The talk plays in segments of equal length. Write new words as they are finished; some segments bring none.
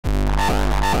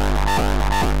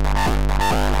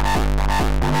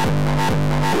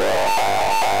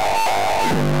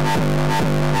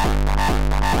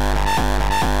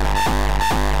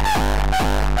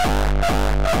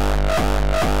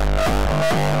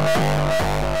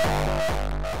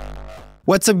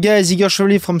What's up guys, Igor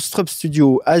from Strup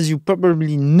Studio. As you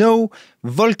probably know,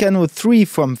 Volcano 3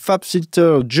 from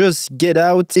Fabfilter just get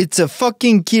out. It's a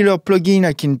fucking killer plugin,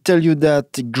 I can tell you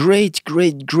that.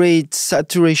 Great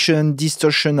saturation,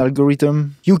 distortion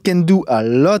algorithm. You can do a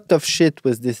lot of shit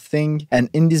with this thing. And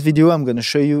in this video, I'm gonna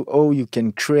show you how you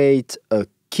can create a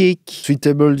kick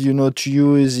suitable, to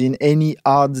use in any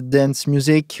hard dance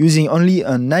music using only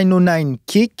a 909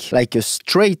 kick, like a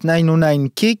straight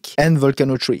 909 kick and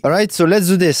Volcano 3. Alright, so let's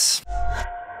do this.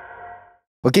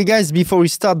 Okay guys, before we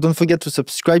start, don't forget to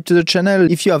subscribe to the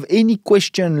channel. If you have any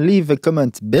question, leave a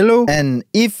comment below. And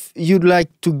if you'd like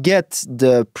to get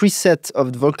the preset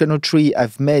of the Volcano 3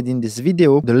 I've made in this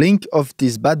video, the link of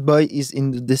this bad boy is in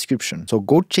the description. So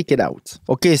go check it out.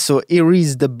 Okay, so here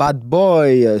is the bad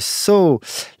boy. So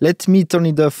let me turn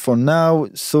it off for now.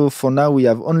 So for now we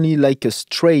have only like a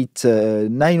straight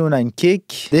 909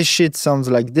 kick. This shit sounds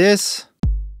like this.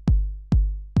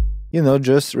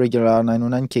 Just regular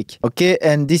 909 kick. Okay,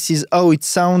 and this is how it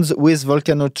sounds with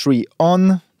Volcano 3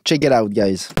 on. Check it out,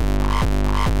 guys.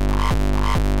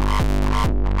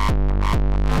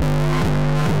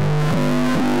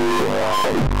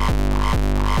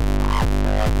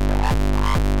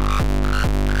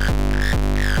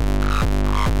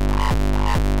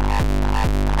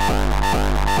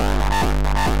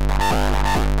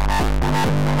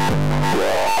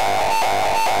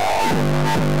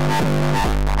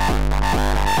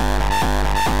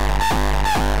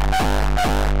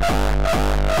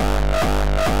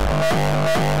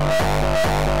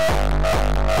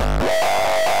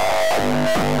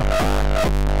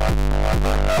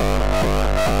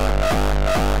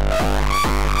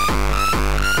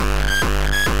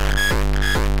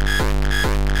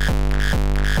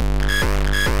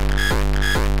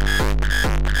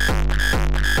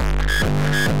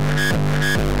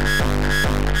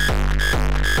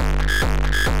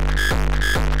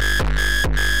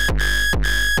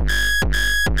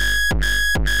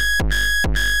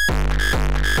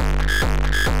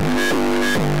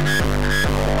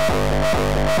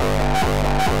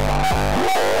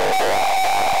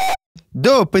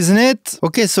 Dope, isn't it?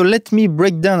 Okay, so let me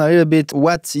break down a little bit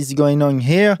what is going on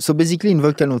here. So basically in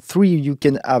Volcano 3, you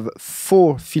can have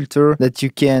 4 filters that you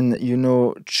can,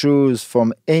 choose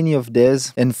from any of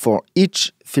these. And for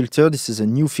each filter, this is a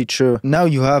new feature. Now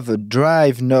you have a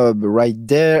drive knob right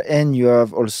there, and you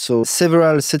have also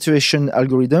several saturation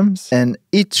algorithms, and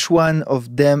each one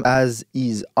of them has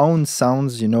his own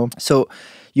sounds, So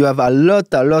you have a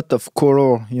lot of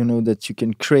color, that you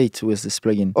can create with this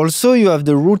plugin. Also, you have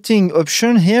the routing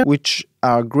option here, which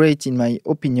are great in my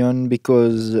opinion,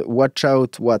 because watch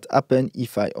out what happens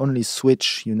if I only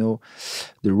switch, the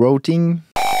routing.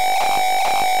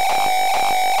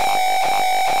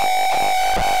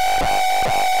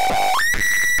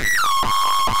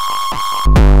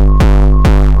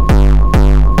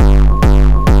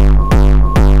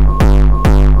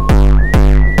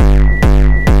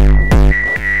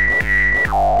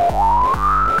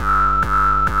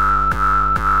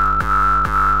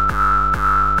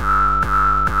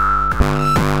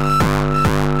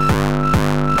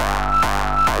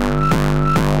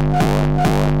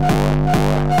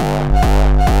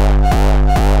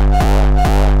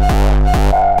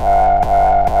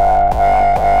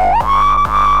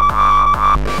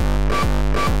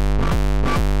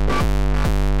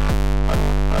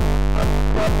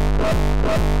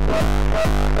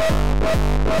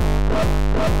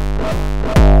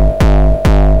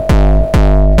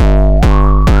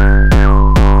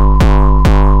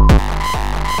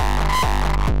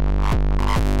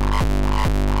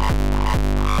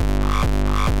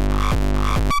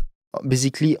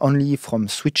 Basically, only from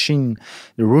switching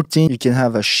the routing, you can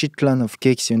have a shitload of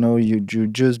kicks. You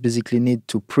just basically need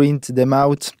to print them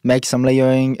out, make some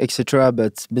layering, etc.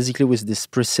 But basically, with these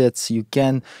presets, you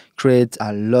can create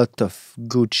a lot of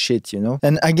good shit,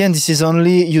 And again, this is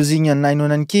only using a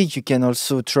 909 kick. You can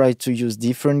also try to use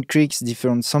different kicks,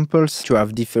 different samples to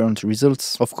have different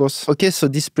results, of course. Okay, so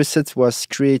this preset was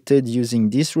created using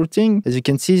this routing. As you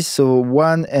can see, so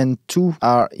 1 and 2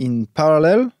 are in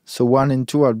parallel. So 1 and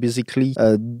 2 are basically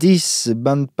this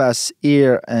band pass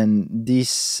here and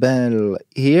this bell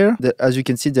here. As you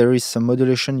can see, there is some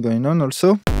modulation going on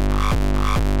also.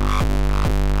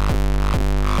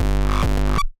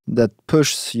 That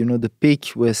pushes, the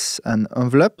peak with an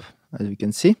envelope, as you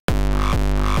can see.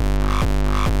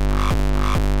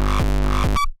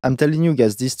 I'm telling you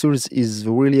guys, this tool is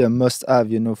really a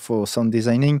must-have, you know, for sound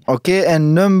designing. Okay,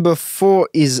 and number 4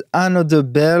 is another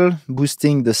bell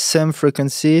boosting the same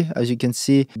frequency. As you can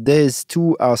see, these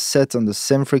two are set on the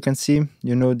same frequency.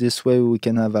 You know, this way we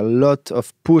can have a lot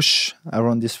of push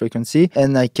around this frequency.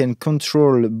 And I can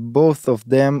control both of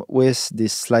them with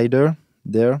this slider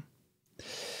there.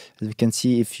 As you can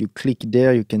see, if you click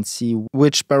there, you can see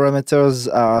which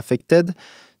parameters are affected.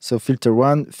 So filter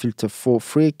 1, filter 4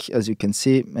 freak, as you can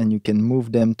see, and you can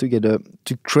move them together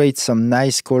to create some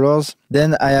nice colors.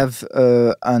 Then I have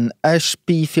an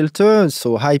HP filter,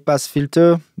 so high pass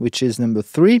filter, which is number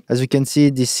 3. As you can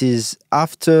see, this is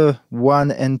after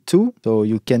 1 and 2. So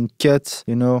you can cut,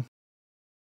 you know,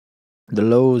 the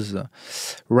lows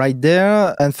right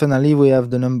there. And finally, we have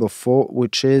the number 4,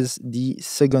 which is the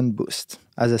second boost,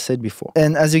 as I said before.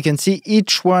 And as you can see,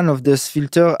 each one of these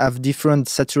filters have different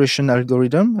saturation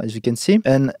algorithm, as you can see.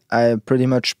 And I pretty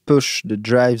much push the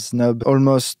drives knob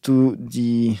almost to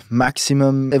the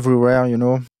maximum everywhere, you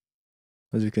know,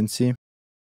 as you can see.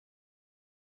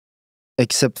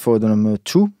 Except for the number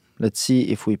 2. Let's see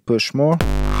if we push more.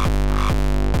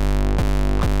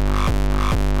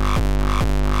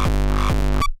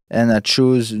 And I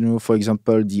choose, you know, for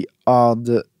example, the hard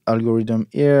algorithm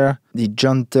here, the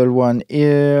gentle one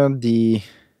here, the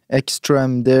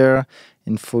extreme there,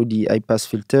 and for the high pass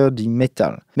filter, the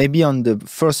metal. Maybe on the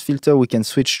first filter, we can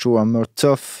switch to a more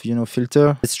tough, you know,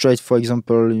 filter. Let's try it, for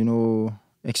example, you know,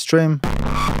 extreme.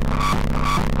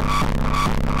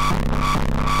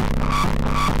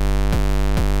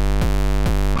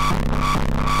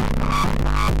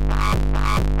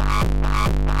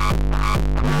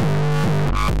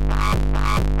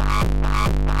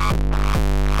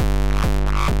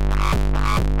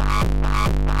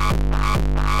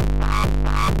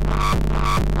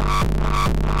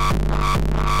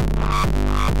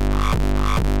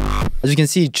 As you can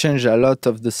see, it changed a lot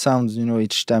of the sounds, you know,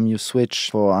 each time you switch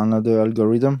for another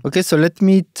algorithm. Okay, so let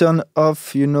me turn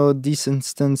off, you know, this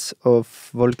instance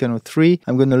of Volcano 3.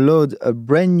 I'm gonna load a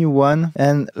brand new one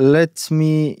and let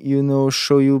me, you know,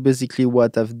 show you basically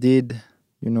what I've did,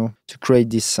 you know, to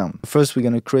create this sound. First, we're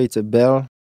gonna create a bell.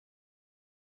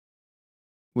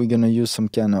 We're gonna use some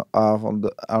kind of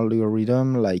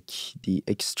algorithm like the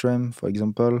extreme, for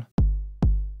example.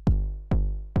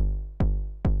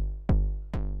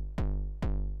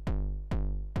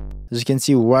 As you can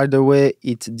see, right away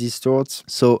it distorts.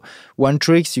 So one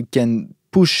trick, you can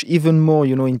push even more,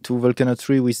 you know, into Volcano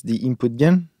 3 with the input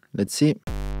gain. Let's see.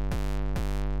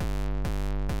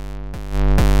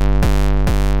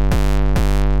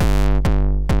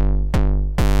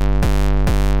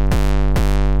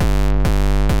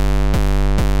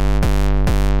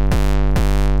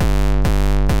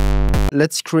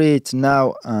 Let's create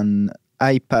now an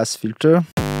high pass filter.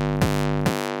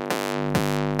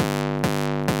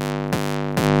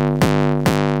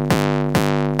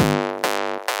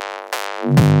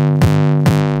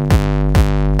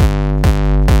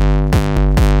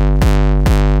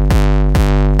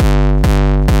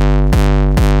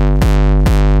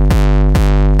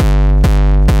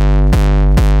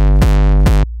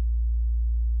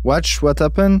 Watch what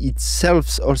happened. It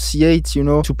self-oscillates, you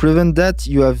know. To prevent that,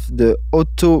 you have the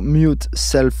auto mute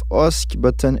self-osc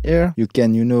button here. You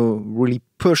can, you know, really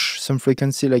push some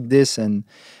frequency like this and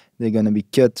they're gonna be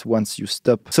cut once you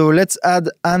stop. So let's add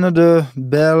another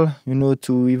bell, you know,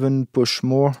 to even push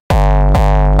more.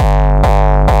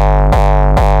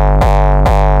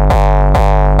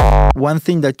 One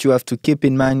thing that you have to keep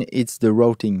in mind is the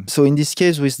routing. So in this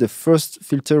case, with the first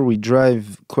filter, we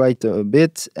drive quite a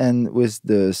bit, and with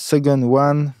the second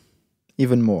one,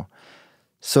 even more.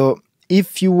 So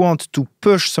if you want to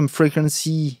push some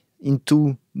frequency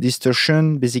into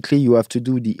distortion, basically you have to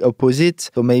do the opposite.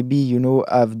 So maybe, you know,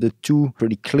 have the two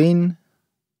pretty clean,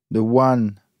 the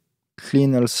one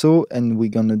clean also, and we're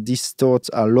gonna distort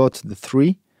a lot the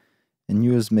 3 and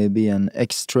use maybe an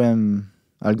extreme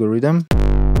algorithm.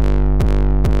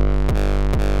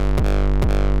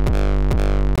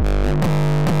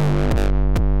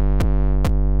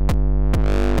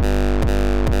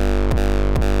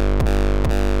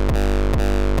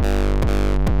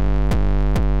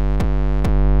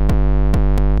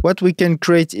 What we can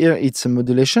create here, it's a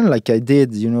modulation like I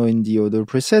did, you know, in the other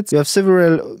presets. You have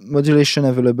several modulation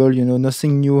available, you know,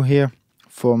 nothing new here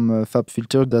from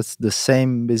Fabfilter. That's the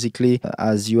same basically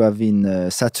as you have in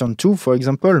Saturn 2, for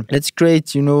example. Let's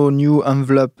create, you know, new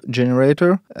envelope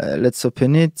generator. Let's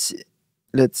open it.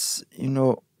 Let's, you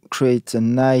know, create a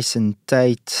nice and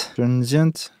tight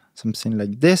transient, something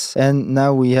like this. And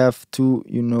now we have to,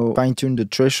 you know, fine tune the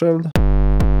threshold.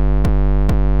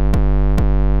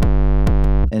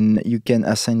 And you can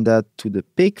assign that to the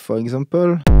peak, for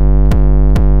example.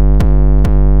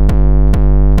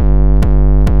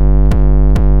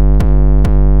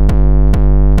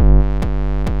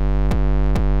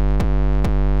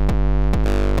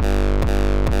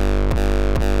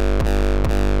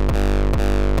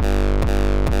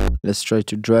 Let's try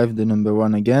to drive the number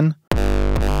 1 again.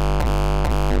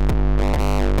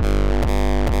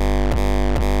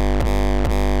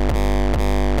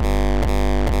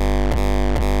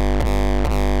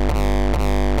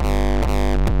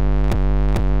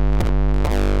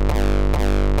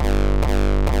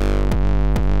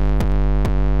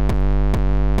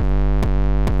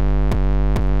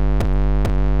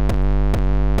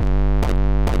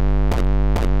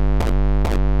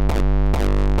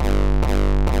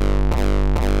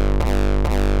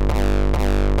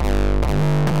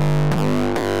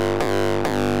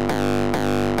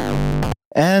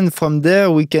 And from there,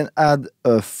 we can add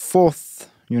a 4th,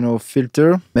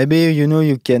 filter. Maybe,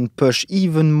 you can push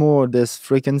even more this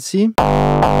frequency.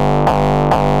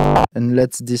 And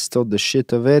let's distort the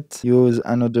shit of it. Use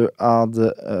another hard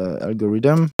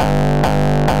algorithm.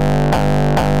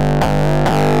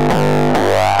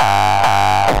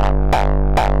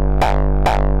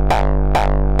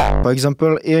 For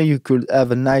example, here you could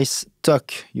have a nice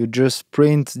tuck. You just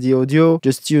print the audio,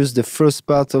 just use the first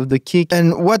part of the kick.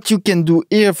 And what you can do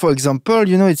here, for example,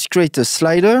 it's create a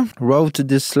slider, route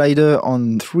this slider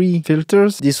on 3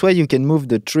 filters. This way you can move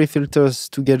the 3 filters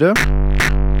together.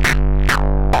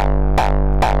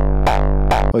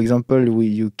 For example,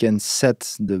 you can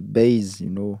set the bass,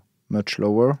 much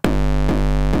lower.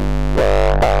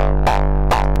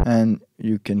 And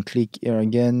you can click here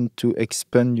again to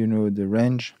expand, the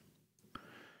range.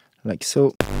 Like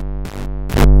so.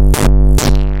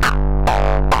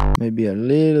 Maybe a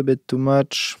little bit too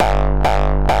much.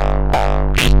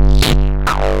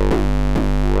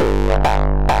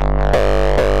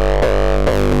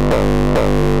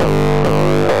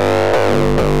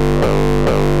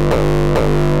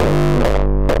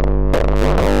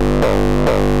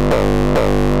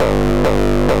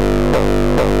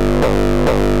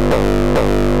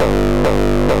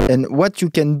 And what you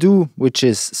can do, which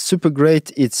is super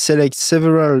great, it selects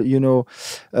several,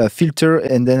 filter.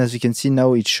 And then as you can see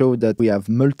now, it showed that we have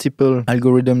multiple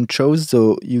algorithm chose.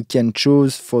 So you can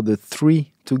choose for the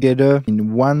 3 together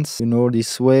in once,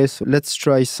 this way. So let's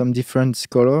try some different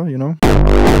color,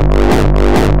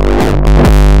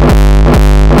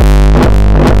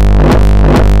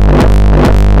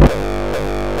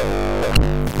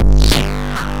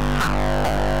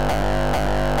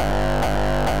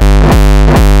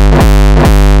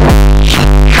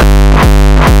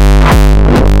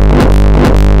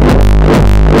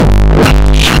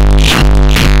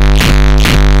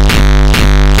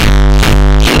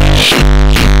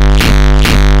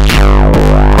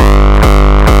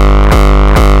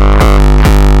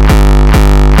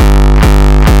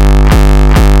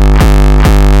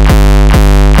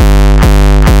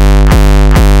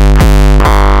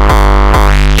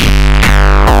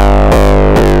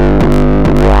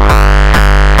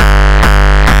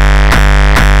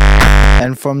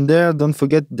 From there, don't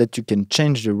forget that you can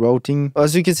change the routing.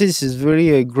 As you can see, this is very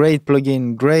a great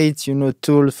plugin, great,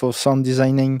 tool for sound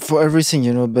designing, for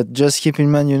everything, but just keep in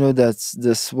mind, that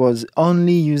this was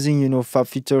only using,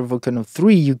 Fabfilter Volcano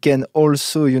 3. You can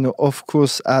also, of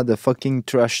course, add a fucking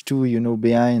trash 2,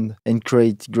 behind and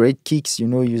create great kicks,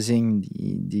 using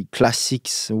the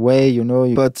classics way, you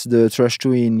put the trash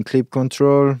 2 in clip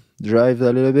control, drive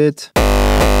a little bit.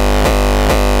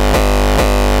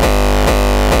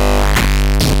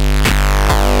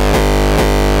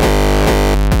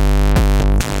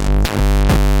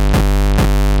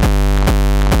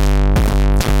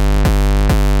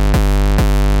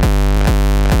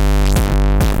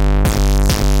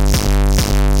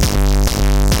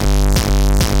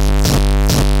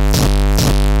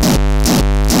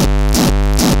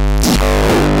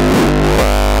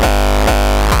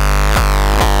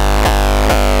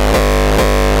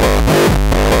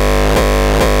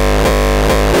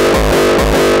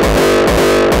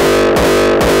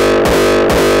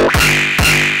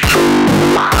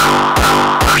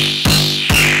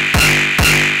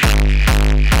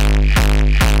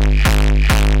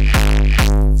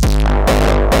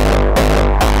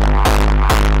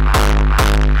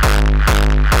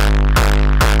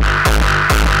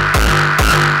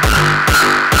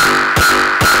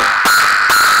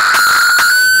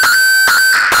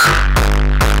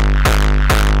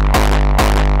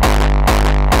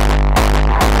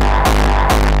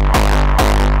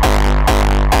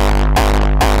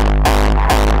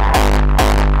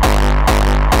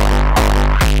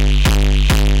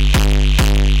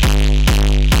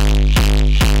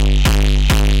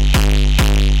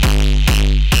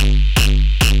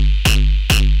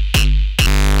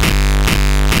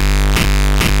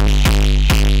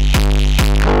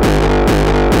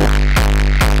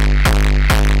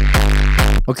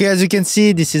 Okay, as you can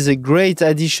see, this is a great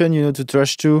addition, you know, to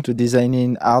Trash 2, to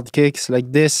designing hard kicks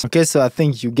like this. Okay, so I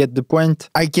think you get the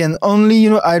point. I can only, you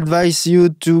know, advise you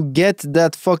to get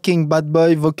that fucking bad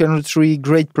boy Volcano 3,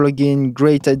 great plugin,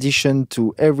 great addition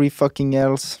to every fucking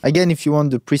else. Again, if you want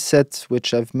the preset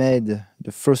which I've made,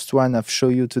 the first one I've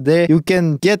shown you today, you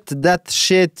can get that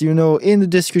shit, you know, in the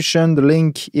description. The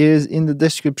link is in the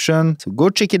description, so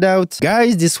go check it out.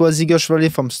 Guys, this was Igor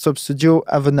from Stop Studio.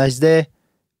 Have a nice day.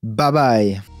 Bye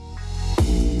bye.